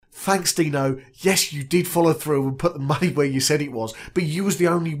thanks Dino, yes you did follow through and put the money where you said it was, but you was the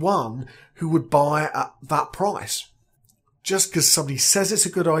only one who would buy at that price. Just because somebody says it's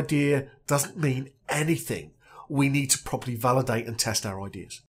a good idea doesn't mean anything. We need to properly validate and test our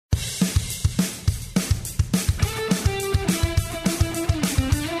ideas.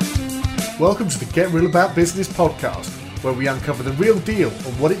 Welcome to the Get Real About Business podcast, where we uncover the real deal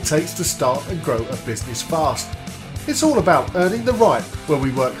on what it takes to start and grow a business fast. It's all about earning the right where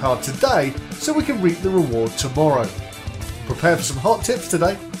we work hard today so we can reap the reward tomorrow. Prepare for some hot tips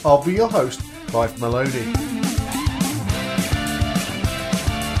today. I'll be your host, Clive Maloney.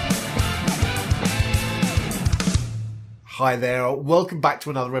 Hi there, welcome back to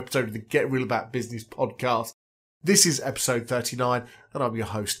another episode of the Get Real About Business podcast. This is episode 39 and I'm your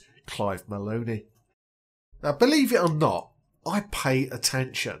host, Clive Maloney. Now, believe it or not, I pay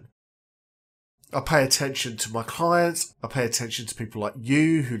attention. I pay attention to my clients. I pay attention to people like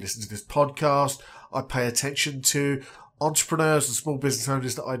you who listen to this podcast. I pay attention to entrepreneurs and small business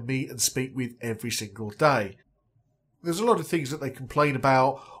owners that I meet and speak with every single day. There's a lot of things that they complain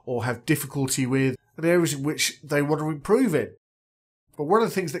about or have difficulty with and areas in which they want to improve in. But one of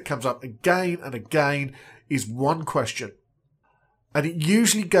the things that comes up again and again is one question. And it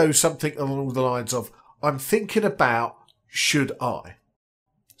usually goes something along the lines of, I'm thinking about, should I?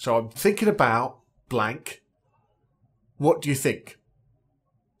 So I'm thinking about blank. What do you think?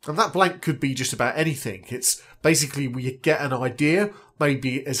 And that blank could be just about anything. It's basically we get an idea.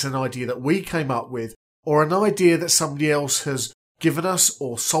 Maybe it's an idea that we came up with or an idea that somebody else has given us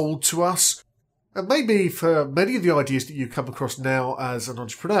or sold to us. And maybe for many of the ideas that you come across now as an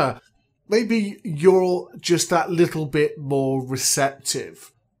entrepreneur, maybe you're just that little bit more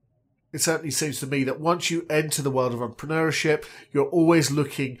receptive. It certainly seems to me that once you enter the world of entrepreneurship, you're always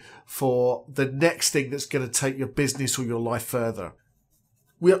looking for the next thing that's going to take your business or your life further.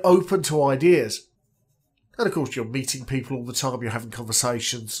 We're open to ideas. And of course, you're meeting people all the time, you're having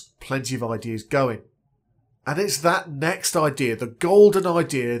conversations, plenty of ideas going. And it's that next idea, the golden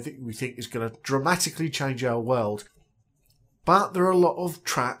idea that we think is going to dramatically change our world. But there are a lot of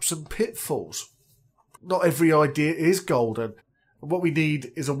traps and pitfalls. Not every idea is golden. And what we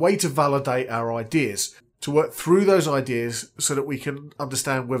need is a way to validate our ideas, to work through those ideas so that we can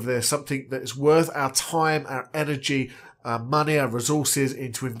understand whether there's something that is worth our time, our energy, our money, our resources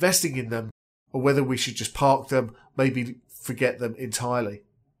into investing in them, or whether we should just park them, maybe forget them entirely.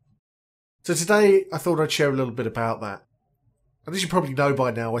 So today I thought I'd share a little bit about that. And as you probably know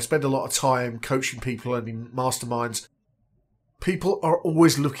by now, I spend a lot of time coaching people and in masterminds. People are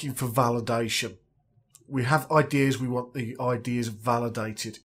always looking for validation. We have ideas, we want the ideas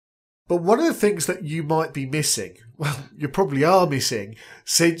validated. But one of the things that you might be missing, well, you probably are missing,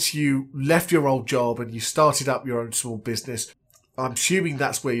 since you left your old job and you started up your own small business, I'm assuming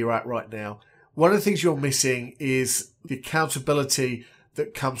that's where you're at right now. One of the things you're missing is the accountability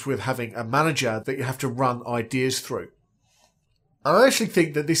that comes with having a manager that you have to run ideas through. I actually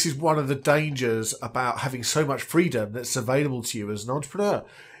think that this is one of the dangers about having so much freedom that's available to you as an entrepreneur,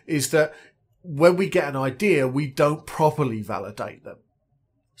 is that when we get an idea, we don't properly validate them.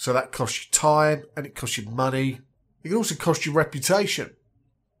 So that costs you time and it costs you money. It can also cost you reputation.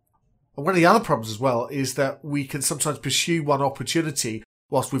 And one of the other problems as well is that we can sometimes pursue one opportunity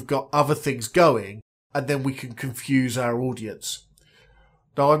whilst we've got other things going, and then we can confuse our audience.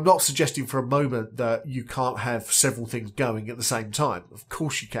 Now, I'm not suggesting for a moment that you can't have several things going at the same time. Of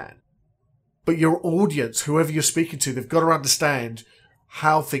course you can. But your audience, whoever you're speaking to, they've got to understand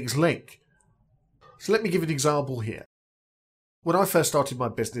how things link. So let me give an example here. When I first started my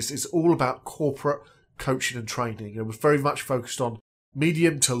business, it's all about corporate coaching and training. It was very much focused on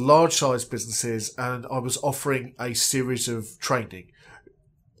medium to large size businesses, and I was offering a series of training.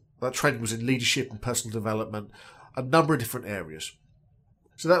 That training was in leadership and personal development, a number of different areas.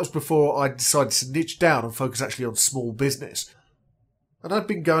 So that was before I decided to niche down and focus actually on small business. And I'd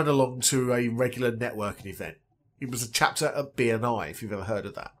been going along to a regular networking event. It was a chapter at BNI, if you've ever heard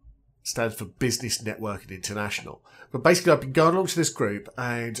of that. It stands for Business Networking International. But basically I'd been going along to this group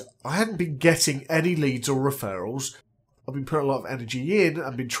and I hadn't been getting any leads or referrals. I've been putting a lot of energy in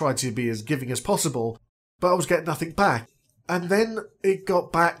and been trying to be as giving as possible, but I was getting nothing back. And then it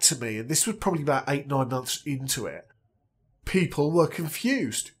got back to me, and this was probably about 8-9 months into it. People were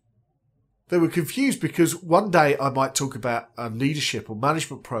confused. They were confused because one day I might talk about a leadership or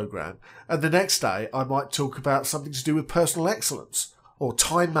management program, and the next day I might talk about something to do with personal excellence or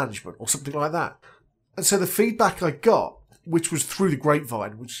time management or something like that. And so the feedback I got, which was through the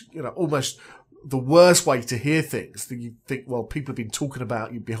grapevine, which, almost the worst way to hear things, that you think, well, people have been talking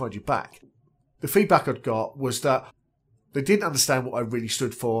about you behind your back. The feedback I'd got was that They didn't understand what I really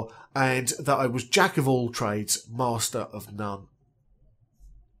stood for, and that I was jack of all trades, master of none.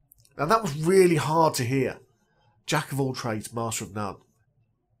 And that was really hard to hear. Jack of all trades, master of none.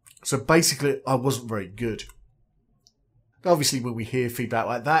 So basically, I wasn't very good. Now, obviously, when we hear feedback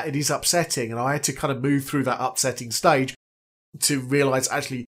like that, it is upsetting, and I had to kind of move through that upsetting stage to realise,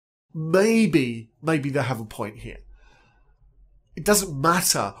 actually, maybe they have a point here. It doesn't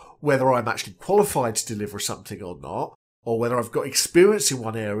matter whether I'm actually qualified to deliver something or not, or whether I've got experience in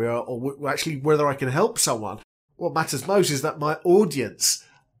one area, or actually whether I can help someone. What matters most is that my audience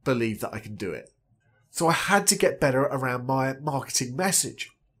believe that I can do it. So I had to get better around my marketing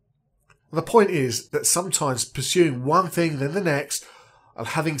message. And the point is that sometimes pursuing one thing then the next, and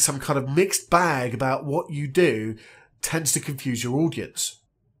having some kind of mixed bag about what you do, tends to confuse your audience.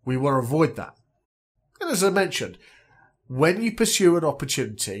 We want to avoid that. And as I mentioned, when you pursue an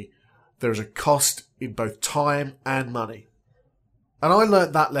opportunity, there is a cost in both time and money. And I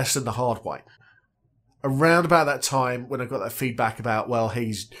learnt that lesson the hard way. Around about that time when I got that feedback about, well,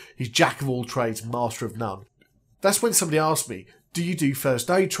 he's jack of all trades, master of none. That's when somebody asked me, do you do first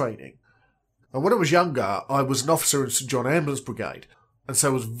aid training? And when I was younger, I was an officer in St John Ambulance Brigade. And so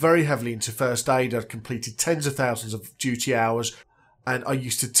I was very heavily into first aid. I'd completed tens of thousands of duty hours, and I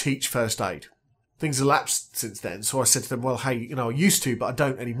used to teach first aid. Things elapsed since then, so I said to them, well, hey, I used to, but I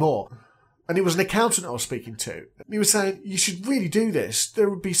don't anymore. And it was an accountant I was speaking to. And he was saying, you should really do this. There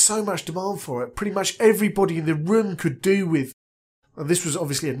would be so much demand for it. Pretty much everybody in the room could do with, and this was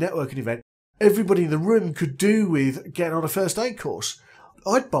obviously a networking event, everybody in the room could do with getting on a first aid course.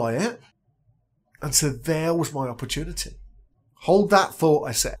 I'd buy it. And so there was my opportunity. Hold that thought,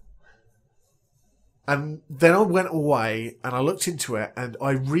 I said. And then I went away and I looked into it and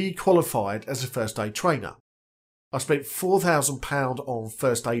I re-qualified as a first aid trainer. I spent £4,000 on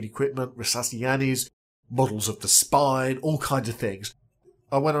first aid equipment, Resuscianis, models of the spine, all kinds of things.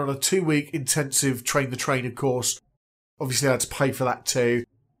 I went on a 2-week intensive train the trainer course. Obviously I had to pay for that too.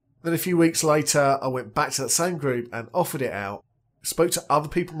 Then a few weeks later I went back to that same group and offered it out. Spoke to other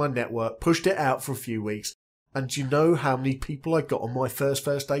people in my network, pushed it out for a few weeks. And do you know how many people I got on my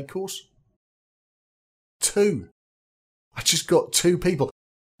first aid course? 2. I just got 2 people.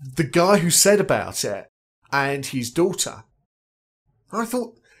 The guy who said about it and his daughter. I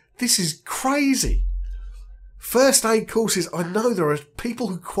thought, this is crazy. First aid courses, I know there are people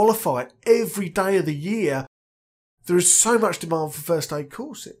who qualify every day of the year. There is so much demand for first aid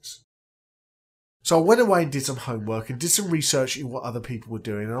courses. So I went away and did some homework and did some research in what other people were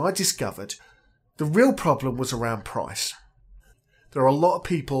doing, and I discovered the real problem was around price. There are a lot of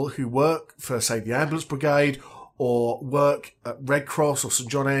people who work for, say, the Ambulance Brigade or work at Red Cross or St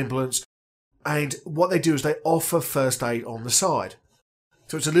John Ambulance, and what they do is they offer first aid on the side.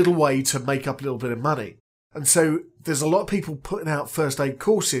 So it's a little way to make up a little bit of money. And so there's a lot of people putting out first aid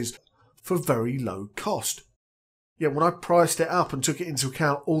courses for very low cost. Yeah, when I priced it up and took it into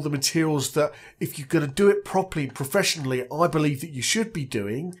account all the materials that, if you're going to do it properly and professionally, I believe that you should be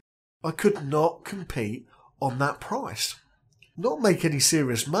doing, I could not compete on that price. Not make any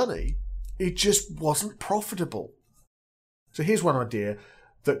serious money, it just wasn't profitable. So here's one idea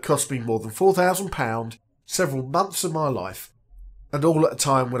that cost me more than £4,000, several months of my life, and all at a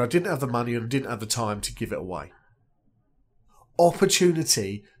time when I didn't have the money and didn't have the time to give it away.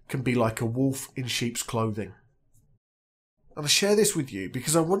 Opportunity can be like a wolf in sheep's clothing. And I share this with you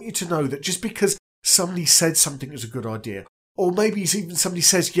because I want you to know that just because somebody said something is a good idea, or maybe even somebody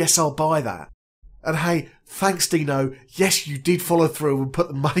says, yes, I'll buy that. And hey, thanks Dino, yes, you did follow through and put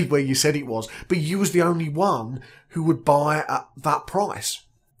the money where you said it was, but you was the only one who would buy at that price.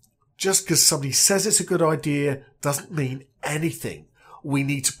 Just because somebody says it's a good idea doesn't mean anything. We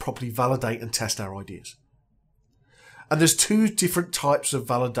need to properly validate and test our ideas. And there's 2 different types of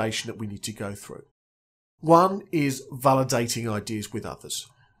validation that we need to go through. One is validating ideas with others,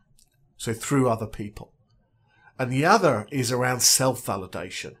 so through other people. And the other is around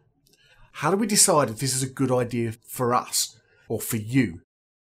self-validation. How do we decide if this is a good idea for us or for you?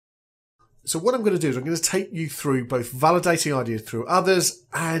 So what I'm going to do is I'm going to take you through both validating ideas through others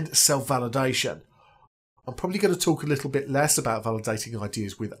and self-validation. I'm probably going to talk a little bit less about validating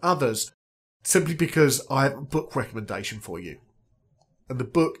ideas with others, simply because I have a book recommendation for you. And the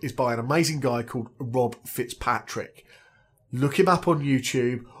book is by an amazing guy called Rob Fitzpatrick. Look him up on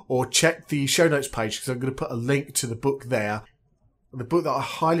YouTube or check the show notes page because I'm going to put a link to the book there. And the book that I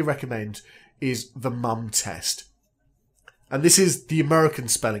highly recommend is The Mum Test. And this is the American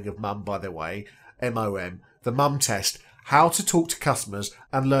spelling of mum, by the way, M-O-M, The Mum Test. How to talk to customers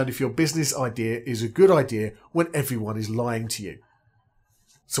and learn if your business idea is a good idea when everyone is lying to you.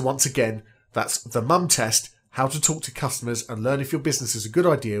 So once again, that's The Mum Test, how to talk to customers and learn if your business is a good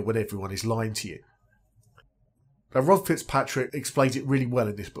idea when everyone is lying to you. Now, Rob Fitzpatrick explains it really well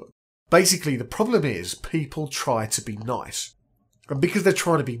in this book. Basically, the problem is people try to be nice. And because they're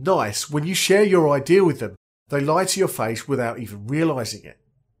trying to be nice, when you share your idea with them, they lie to your face without even realising it.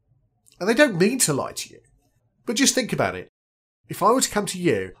 And they don't mean to lie to you. But just think about it. If I were to come to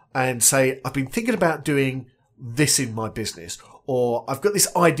you and say, I've been thinking about doing this in my business, or I've got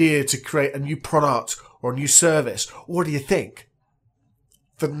this idea to create a new product or a new service, what do you think?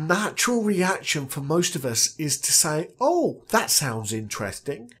 The natural reaction for most of us is to say, oh, that sounds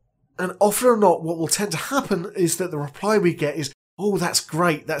interesting. And often or not, what will tend to happen is that the reply we get is, oh, that's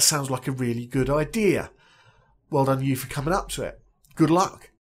great. That sounds like a really good idea. Well done you for coming up to it. Good luck.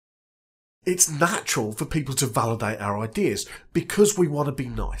 It's natural for people to validate our ideas because we want to be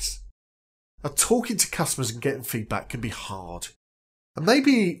nice. Now, talking to customers and getting feedback can be hard. And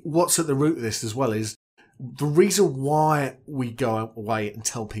maybe what's at the root of this as well is the reason why we go away and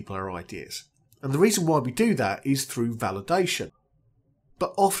tell people our ideas. And the reason why we do that is through validation.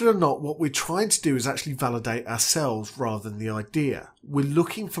 But often or not, what we're trying to do is actually validate ourselves rather than the idea. We're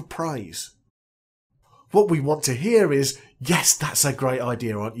looking for praise. What we want to hear is, yes, that's a great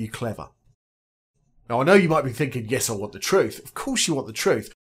idea, aren't you clever? Now, I know you might be thinking, yes, I want the truth. Of course you want the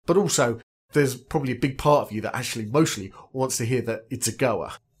truth. But also, there's probably a big part of you that actually mostly wants to hear that it's a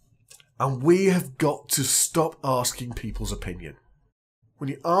goer. And we have got to stop asking people's opinion. When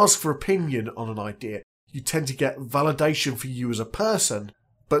you ask for opinion on an idea, you tend to get validation for you as a person,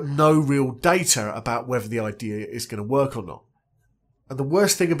 but no real data about whether the idea is going to work or not. And the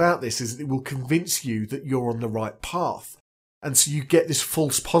worst thing about this is that it will convince you that you're on the right path. And so you get this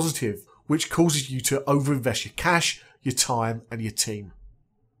false positive, which causes you to overinvest your cash, your time, and your team.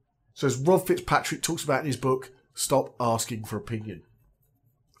 So as Rob Fitzpatrick talks about in his book, stop asking for opinion.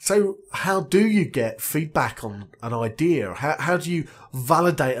 So how do you get feedback on an idea? How do you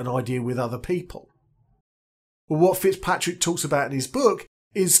validate an idea with other people? Well, what Fitzpatrick talks about in his book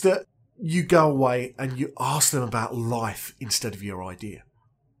is that you go away and you ask them about life instead of your idea.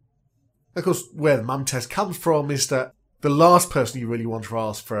 Of course, where the mum test comes from is that the last person you really want to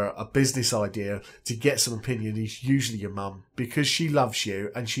ask for a business idea to get some opinion is usually your mum, because she loves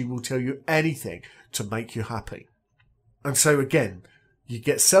you and she will tell you anything to make you happy. And so again, you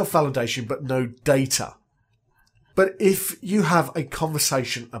get self-validation but no data. But if you have a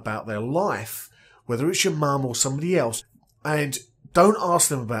conversation about their life, whether it's your mum or somebody else, and don't ask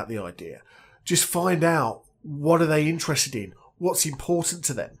them about the idea, just find out what are they interested in, what's important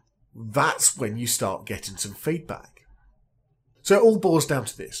to them. That's when you start getting some feedback. So it all boils down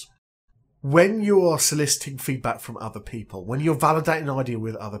to this. When you are soliciting feedback from other people, when you're validating an idea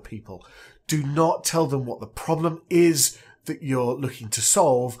with other people, do not tell them what the problem is that you're looking to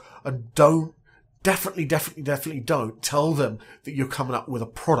solve, and definitely don't tell them that you're coming up with a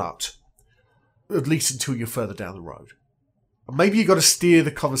product, at least until you're further down the road. Maybe you've got to steer the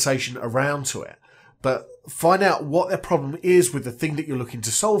conversation around to it, but find out what their problem is with the thing that you're looking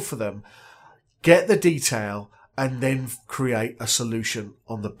to solve for them, get the detail, and then create a solution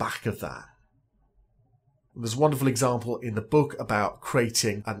on the back of that. There's a wonderful example in the book about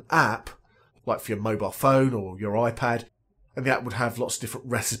creating an app, like for your mobile phone or your iPad, and the app would have lots of different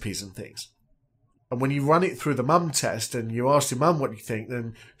recipes and things. And when you run it through the mum test and you ask your mum what you think,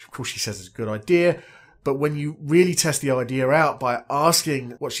 then of course she says it's a good idea. But when you really test the idea out by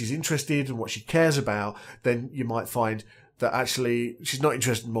asking what she's interested in and what she cares about, then you might find that actually she's not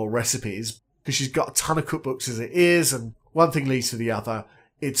interested in more recipes because she's got a ton of cookbooks as it is, and one thing leads to the other.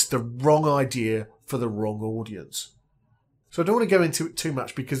 It's the wrong idea for the wrong audience. So I don't want to go into it too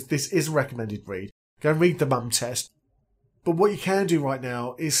much because this is a recommended read. Go and read the mum test. But what you can do right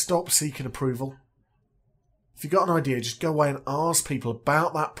now is stop seeking approval. If you've got an idea, just go away and ask people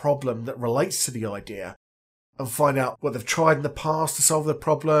about that problem that relates to the idea and find out what they've tried in the past to solve the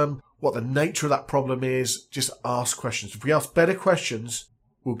problem, what the nature of that problem is. Just ask questions. If we ask better questions,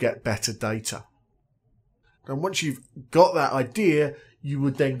 we'll get better data. And once you've got that idea, you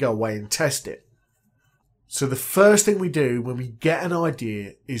would then go away and test it. So the first thing we do when we get an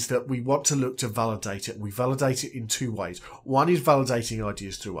idea is that we want to look to validate it. We validate it in two ways. One is validating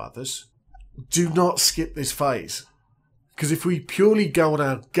ideas through others. Do not skip this phase, because if we purely go on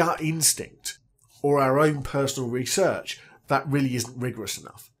our gut instinct or our own personal research, that really isn't rigorous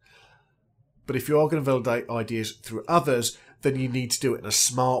enough. But if you are going to validate ideas through others, then you need to do it in a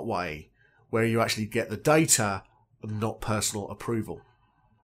smart way where you actually get the data and not personal approval.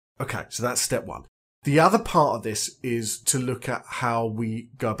 Okay, so that's step one. The other part of this is to look at how we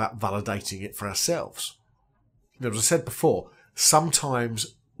go about validating it for ourselves. Now, as I said before,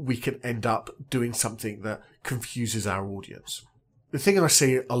 sometimes we can end up doing something that confuses our audience. The thing I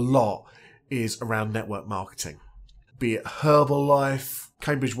see a lot is around network marketing, be it Herbalife,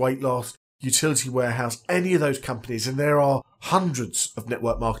 Cambridge Weight Loss, Utility Warehouse, any of those companies, and there are hundreds of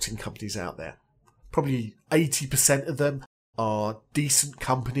network marketing companies out there. Probably 80% of them are decent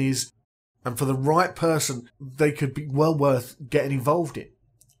companies, and for the right person, they could be well worth getting involved in.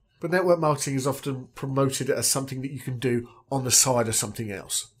 But network marketing is often promoted as something that you can do on the side of something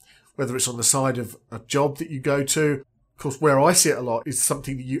else, whether it's on the side of a job that you go to. Of course, where I see it a lot is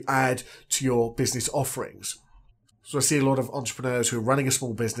something that you add to your business offerings. So I see a lot of entrepreneurs who are running a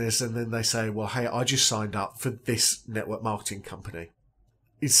small business and then they say, well, hey, I just signed up for this network marketing company.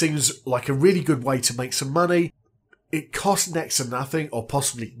 It seems like a really good way to make some money. It costs next to nothing or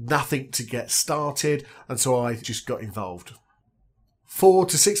possibly nothing to get started. And so I just got involved. 4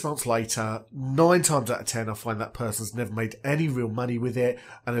 to 6 months later, 9 times out of 10, I find that person's never made any real money with it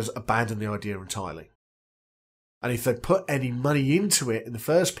and has abandoned the idea entirely. And if they put any money into it in the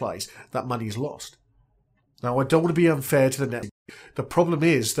first place, that money is lost. Now, I don't want to be unfair to the network. The problem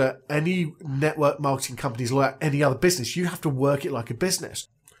is that any network marketing company is like any other business. You have to work it like a business.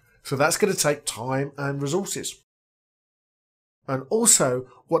 So that's going to take time and resources. And also,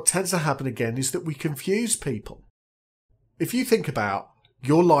 what tends to happen again is that we confuse people. If you think about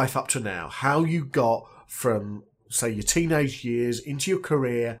your life up to now, how you got from, say, your teenage years into your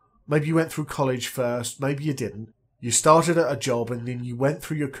career, maybe you went through college first, maybe you didn't. You started at a job and then you went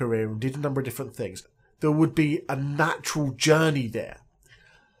through your career and did a number of different things. There would be a natural journey there.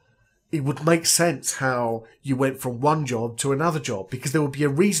 It would make sense how you went from one job to another job because there would be a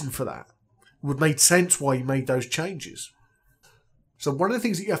reason for that. It would make sense why you made those changes. So one of the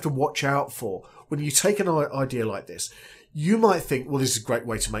things that you have to watch out for when you take an idea like this, you might think, well, this is a great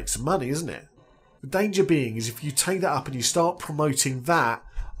way to make some money, isn't it? The danger being is if you take that up and you start promoting that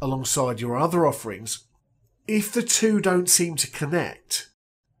alongside your other offerings, if the two don't seem to connect,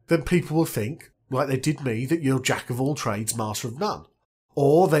 then people will think, like they did me, that you're jack of all trades, master of none.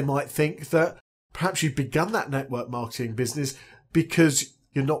 Or they might think that perhaps you've begun that network marketing business because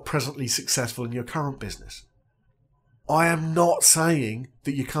you're not presently successful in your current business. I am not saying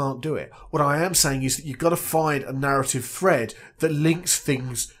that you can't do it. What I am saying is that you've got to find a narrative thread that links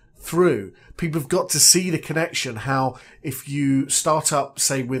things through. People have got to see the connection, how if you start up,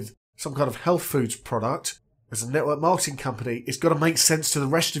 say, with some kind of health foods product as a network marketing company, it's got to make sense to the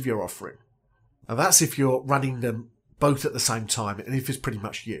rest of your offering. And that's if you're running them both at the same time and if it's pretty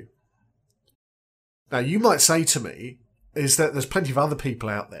much you. Now, you might say to me is that there's plenty of other people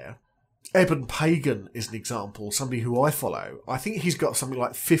out there. Eben Pagan is an example, somebody who I follow. I think he's got something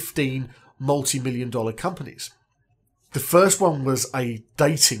like 15 multi-million-dollar companies. The first one was a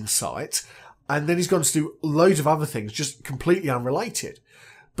dating site, and then he's gone to do loads of other things, just completely unrelated.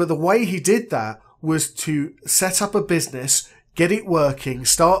 But the way he did that was to set up a business, get it working,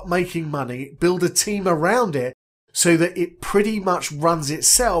 start making money, build a team around it so that it pretty much runs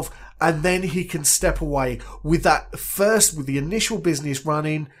itself, and then he can step away with that first, with the initial business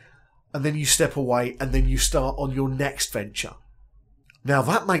running, and then you step away and then you start on your next venture. Now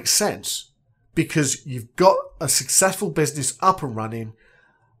that makes sense because you've got a successful business up and running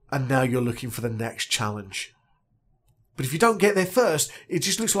and now you're looking for the next challenge. But if you don't get there first, it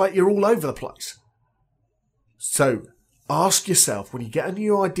just looks like you're all over the place. So ask yourself, when you get a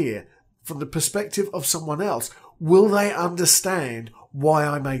new idea from the perspective of someone else, will they understand why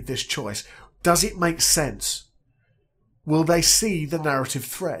I made this choice? Does it make sense? Will they see the narrative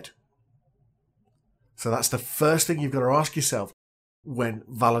thread? So that's the first thing you've got to ask yourself when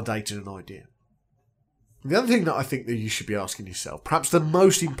validating an idea. The other thing that I think that you should be asking yourself, perhaps the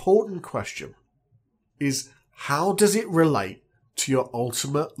most important question, is how does it relate to your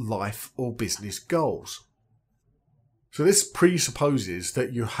ultimate life or business goals? So this presupposes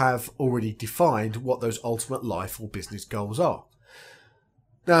that you have already defined what those ultimate life or business goals are.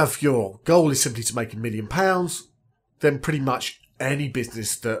 Now, if your goal is simply to make £1 million, then pretty much any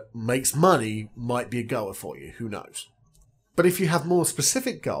business that makes money might be a goer for you. Who knows? But if you have more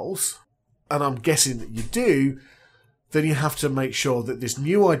specific goals, and I'm guessing that you do, then you have to make sure that this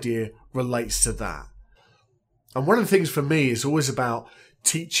new idea relates to that. And one of the things for me is always about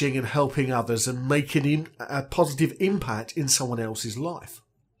teaching and helping others and making a positive impact in someone else's life.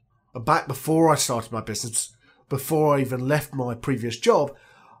 And back before I started my business, before I even left my previous job,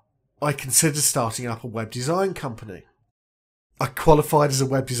 I considered starting up a web design company. I qualified as a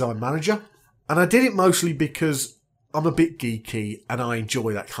web design manager, and I did it mostly because I'm a bit geeky and I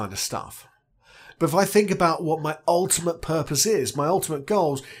enjoy that kind of stuff. But if I think about what my ultimate purpose is, my ultimate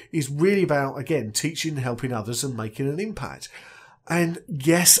goals is really about, again, teaching, helping others and making an impact. And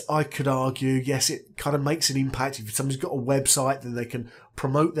yes, I could argue, yes, it kind of makes an impact. If somebody's got a website, then they can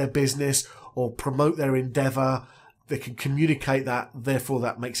promote their business or promote their endeavour. They can communicate that, therefore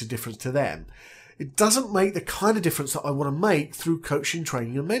that makes a difference to them. It doesn't make the kind of difference that I want to make through coaching,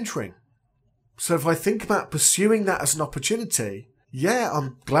 training and mentoring. So if I think about pursuing that as an opportunity, yeah,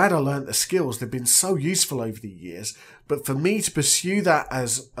 I'm glad I learned the skills. They've been so useful over the years. But for me to pursue that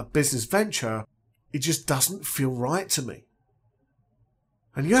as a business venture, it just doesn't feel right to me.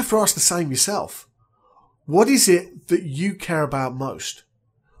 And you have to ask the same yourself. What is it that you care about most?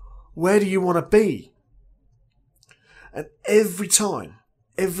 Where do you want to be? And every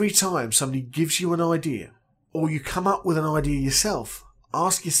time somebody gives you an idea, or you come up with an idea yourself,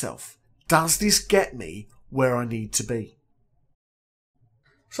 ask yourself, does this get me where I need to be?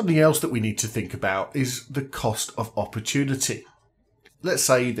 Something else that we need to think about is the cost of opportunity. Let's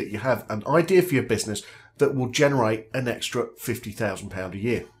say that you have an idea for your business that will generate an extra £50,000 a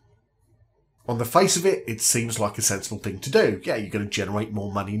year. On the face of it, it seems like a sensible thing to do. Yeah, you're going to generate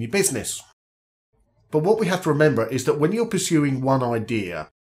more money in your business. But what we have to remember is that when you're pursuing one idea,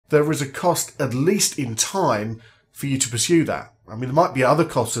 there is a cost, at least in time, for you to pursue that. I mean, there might be other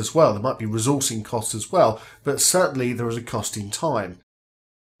costs as well. There might be resourcing costs as well, but certainly there is a cost in time.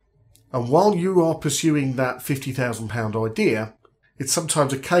 And while you are pursuing that £50,000 idea, it's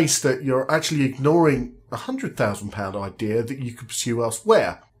sometimes a case that you're actually ignoring a £100,000 idea that you could pursue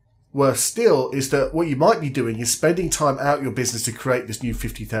elsewhere. Worse still is that what you might be doing is spending time out your business to create this new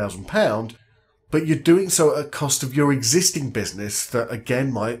 £50,000, but you're doing so at a cost of your existing business that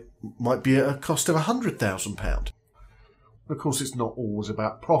again might be at a cost of £100,000. Of course, it's not always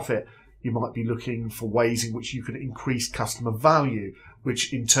about profit. You might be looking for ways in which you can increase customer value,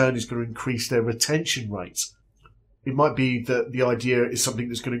 which in turn is going to increase their retention rates. It might be that the idea is something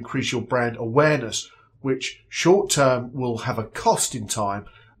that's going to increase your brand awareness, which short term will have a cost in time,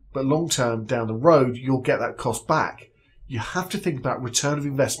 but long term down the road, you'll get that cost back. You have to think about return of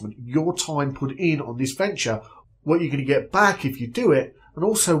investment, your time put in on this venture, what you're going to get back if you do it, and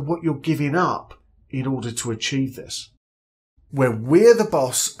also what you're giving up in order to achieve this. When we're the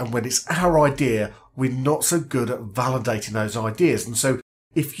boss and when it's our idea, we're not so good at validating those ideas. And so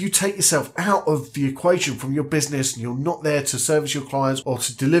if you take yourself out of the equation from your business and you're not there to service your clients or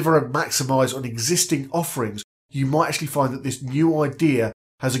to deliver and maximize on existing offerings, you might actually find that this new idea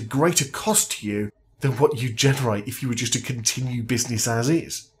has a greater cost to you than what you generate if you were just to continue business as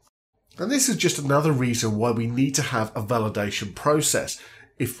is. And this is just another reason why we need to have a validation process.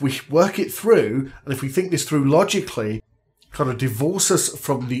 If we work it through, and if we think this through logically, kind of divorce us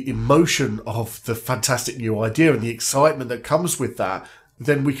from the emotion of the fantastic new idea and the excitement that comes with that,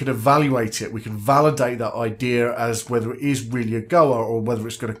 then we can evaluate it. We can validate that idea as whether it is really a goer or whether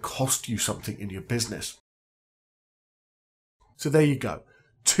it's going to cost you something in your business. So there you go.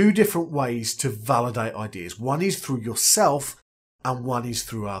 Two different ways to validate ideas. One is through yourself and one is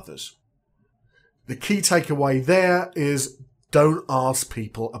through others. The key takeaway there is don't ask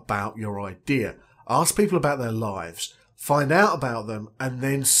people about your idea. Ask people about their lives. Find out about them and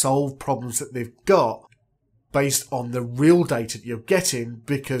then solve problems that they've got based on the real data that you're getting,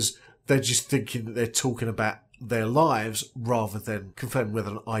 because they're just thinking that they're talking about their lives rather than confirming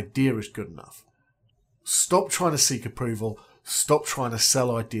whether an idea is good enough. Stop trying to seek approval. Stop trying to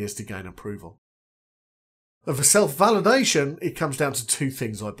sell ideas to gain approval. And for self-validation, it comes down to two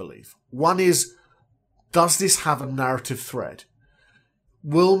things, I believe. One is, does this have a narrative thread?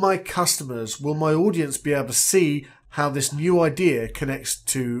 Will my customers, will my audience be able to see how this new idea connects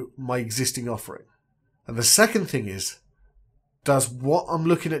to my existing offering? And the second thing is, does what I'm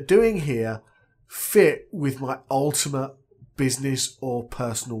looking at doing here fit with my ultimate business or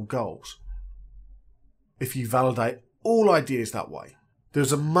personal goals? If you validate all ideas that way,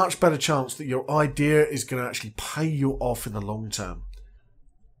 there's a much better chance that your idea is going to actually pay you off in the long term.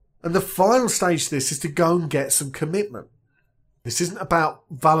 And the final stage to this is to go and get some commitment. This isn't about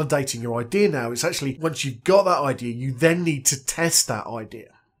validating your idea now. It's actually, once you've got that idea, you then need to test that idea.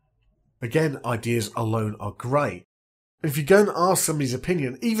 Again, ideas alone are great. If you go and ask somebody's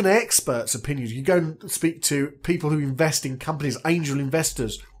opinion, even experts' opinions, you go and speak to people who invest in companies, angel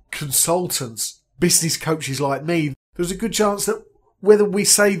investors, consultants, business coaches like me, there's a good chance that whether we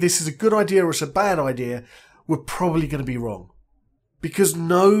say this is a good idea or it's a bad idea, we're probably going to be wrong. Because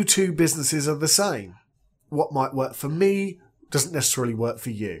no two businesses are the same. What might work for me doesn't necessarily work for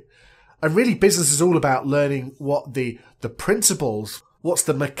you. And really, business is all about learning what the principles, what's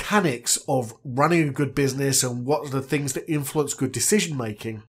the mechanics of running a good business and what are the things that influence good decision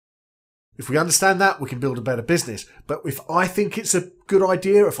making. If we understand that, we can build a better business. But if I think it's a good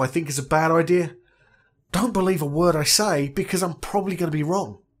idea, if I think it's a bad idea, don't believe a word I say because I'm probably going to be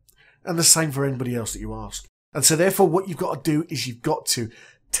wrong. And the same for anybody else that you ask. And so therefore what you've got to do is you've got to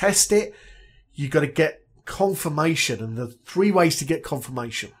test it. You've got to get confirmation, and the 3 ways to get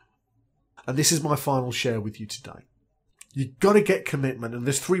confirmation. And this is my final share with you today. You've got to get commitment, and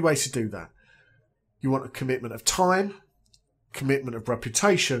there's 3 ways to do that. You want a commitment of time, commitment of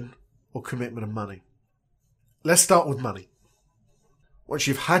reputation, or commitment of money. Let's start with money. Once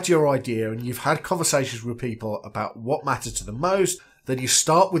you've had your idea and you've had conversations with people about what matters to them most, then you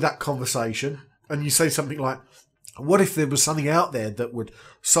start with that conversation and you say something like, what if there was something out there that would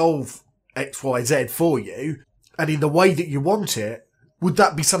solve X, Y, Z for you, and in the way that you want it, would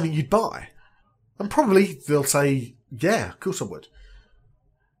that be something you'd buy? And probably they'll say, yeah, of course I would.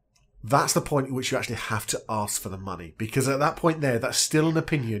 That's the point at which you actually have to ask for the money, because at that point there, that's still an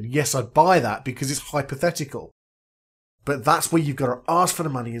opinion. Yes, I'd buy that because it's hypothetical. But that's where you've got to ask for the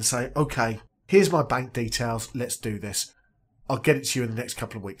money and say, okay, here's my bank details, let's do this. I'll get it to you in the next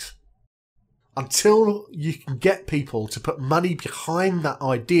couple of weeks. Until you can get people to put money behind that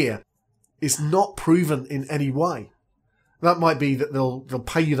idea, it's not proven in any way. That might be that they'll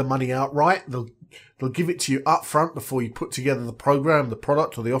pay you the money outright. They'll give it to you up front before you put together the program, the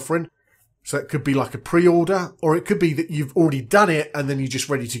product or the offering. So it could be like a pre-order, or it could be that you've already done it and then you're just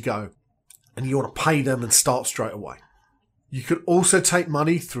ready to go and you want to pay them and start straight away. You could also take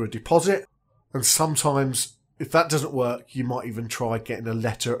money through a deposit, and sometimes if that doesn't work, you might even try getting a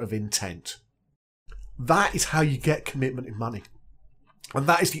letter of intent. That is how you get commitment in money. And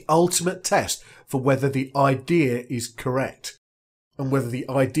that is the ultimate test for whether the idea is correct and whether the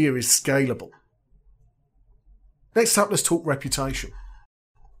idea is scalable. Next up, let's talk reputation.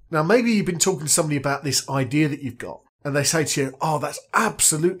 Now, maybe you've been talking to somebody about this idea that you've got, and they say to you, oh, that's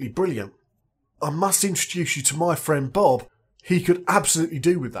absolutely brilliant. I must introduce you to my friend Bob. He could absolutely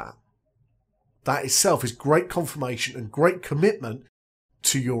do with that. That itself is great confirmation and great commitment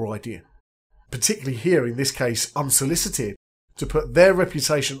to your idea. Particularly here, in this case, unsolicited, to put their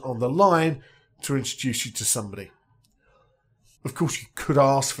reputation on the line to introduce you to somebody. Of course, you could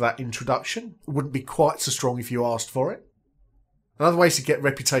ask for that introduction. It wouldn't be quite so strong if you asked for it. Another way to get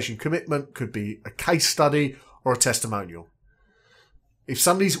reputation commitment could be a case study or a testimonial. If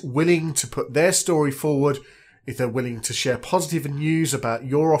somebody's willing to put their story forward, if they're willing to share positive news about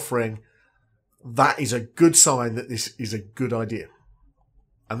your offering, that is a good sign that this is a good idea.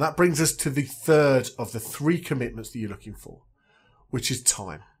 And that brings us to the third of the 3 commitments that you're looking for, which is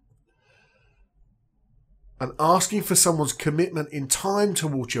time. And asking for someone's commitment in time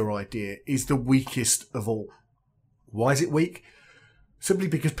towards your idea is the weakest of all. Why is it weak? Simply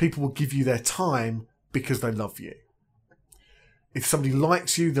because people will give you their time because they love you. If somebody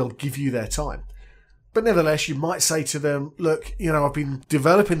likes you, they'll give you their time. But nevertheless, you might say to them, look, I've been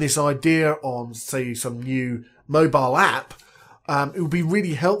developing this idea on, say, some new mobile app. It would be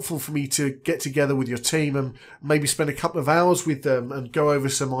really helpful for me to get together with your team and maybe spend a couple of hours with them and go over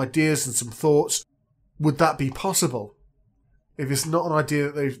some ideas and some thoughts. Would that be possible? If it's not an idea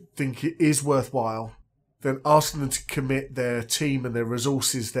that they think it is worthwhile, then asking them to commit their team and their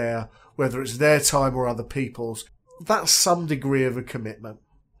resources there, whether it's their time or other people's, that's some degree of a commitment.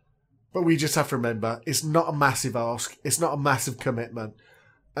 But we just have to remember, it's not a massive ask, it's not a massive commitment,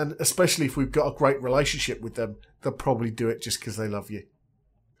 and especially if we've got a great relationship with them, they'll probably do it just because they love you.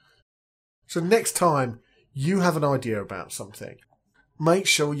 So next time you have an idea about something, make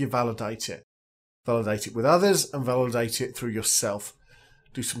sure you validate it. Validate it with others and validate it through yourself.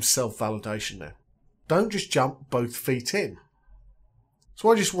 Do some self-validation there. Don't just jump both feet in.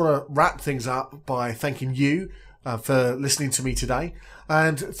 So I just want to wrap things up by thanking you for listening to me today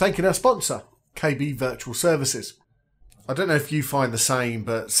and thanking our sponsor, KB Virtual Services. I don't know if you find the same,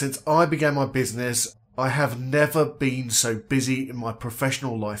 but since I began my business, I have never been so busy in my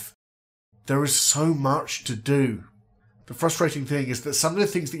professional life. There is so much to do. The frustrating thing is that some of the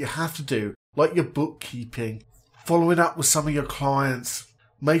things that you have to do, like your bookkeeping, following up with some of your clients,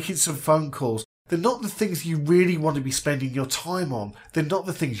 making some phone calls, they're not the things you really want to be spending your time on. They're not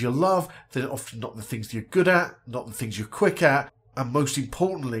the things you love. They're often not the things you're good at, not the things you're quick at, and most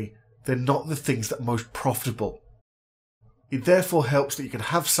importantly, they're not the things that are most profitable. It therefore helps that you can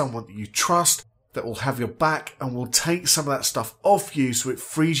have someone that you trust, that will have your back and will take some of that stuff off you so it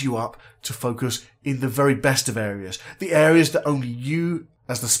frees you up to focus in the very best of areas, the areas that only you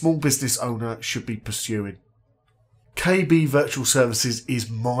as the small business owner should be pursuing. KB Virtual Services is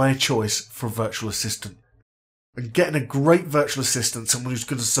my choice for a virtual assistant. And getting a great virtual assistant, someone who's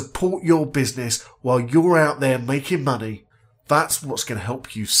going to support your business while you're out there making money, that's what's going to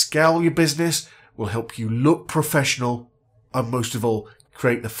help you scale your business, will help you look professional, and most of all,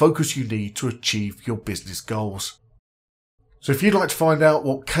 create the focus you need to achieve your business goals. So if you'd like to find out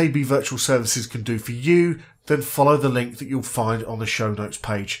what KB Virtual Services can do for you, then follow the link that you'll find on the show notes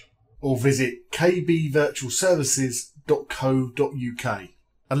page, or visit kbvirtualservices.co.uk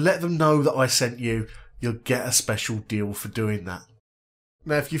and let them know that I sent you. You'll get a special deal for doing that.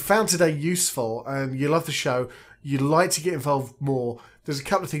 Now, if you found today useful and you love the show, you'd like to get involved more, there's a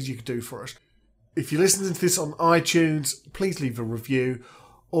couple of things you could do for us. If you're listening to this on iTunes, please leave a review,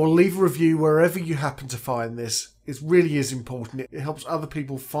 or leave a review wherever you happen to find this. It really is important. It helps other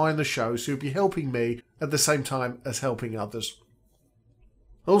people find the show, so you'll be helping me at the same time as helping others.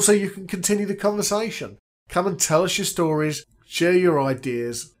 Also, you can continue the conversation. Come and tell us your stories, share your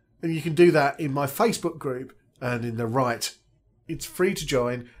ideas, and you can do that in my Facebook group and in the Right. It's free to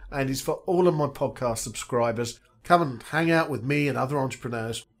join, and it's for all of my podcast subscribers. Come and hang out with me and other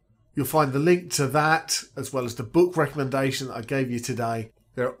entrepreneurs. You'll find the link to that, as well as the book recommendation that I gave you today.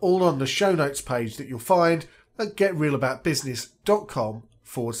 They're all on the show notes page that you'll find at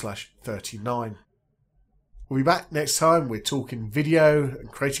getrealaboutbusiness.com/39. We'll be back next time. We're talking video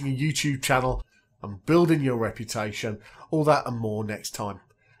and creating a YouTube channel and building your reputation. All that and more next time.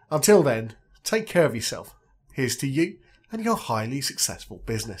 Until then, take care of yourself. Here's to you and your highly successful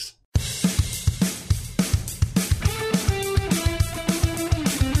business.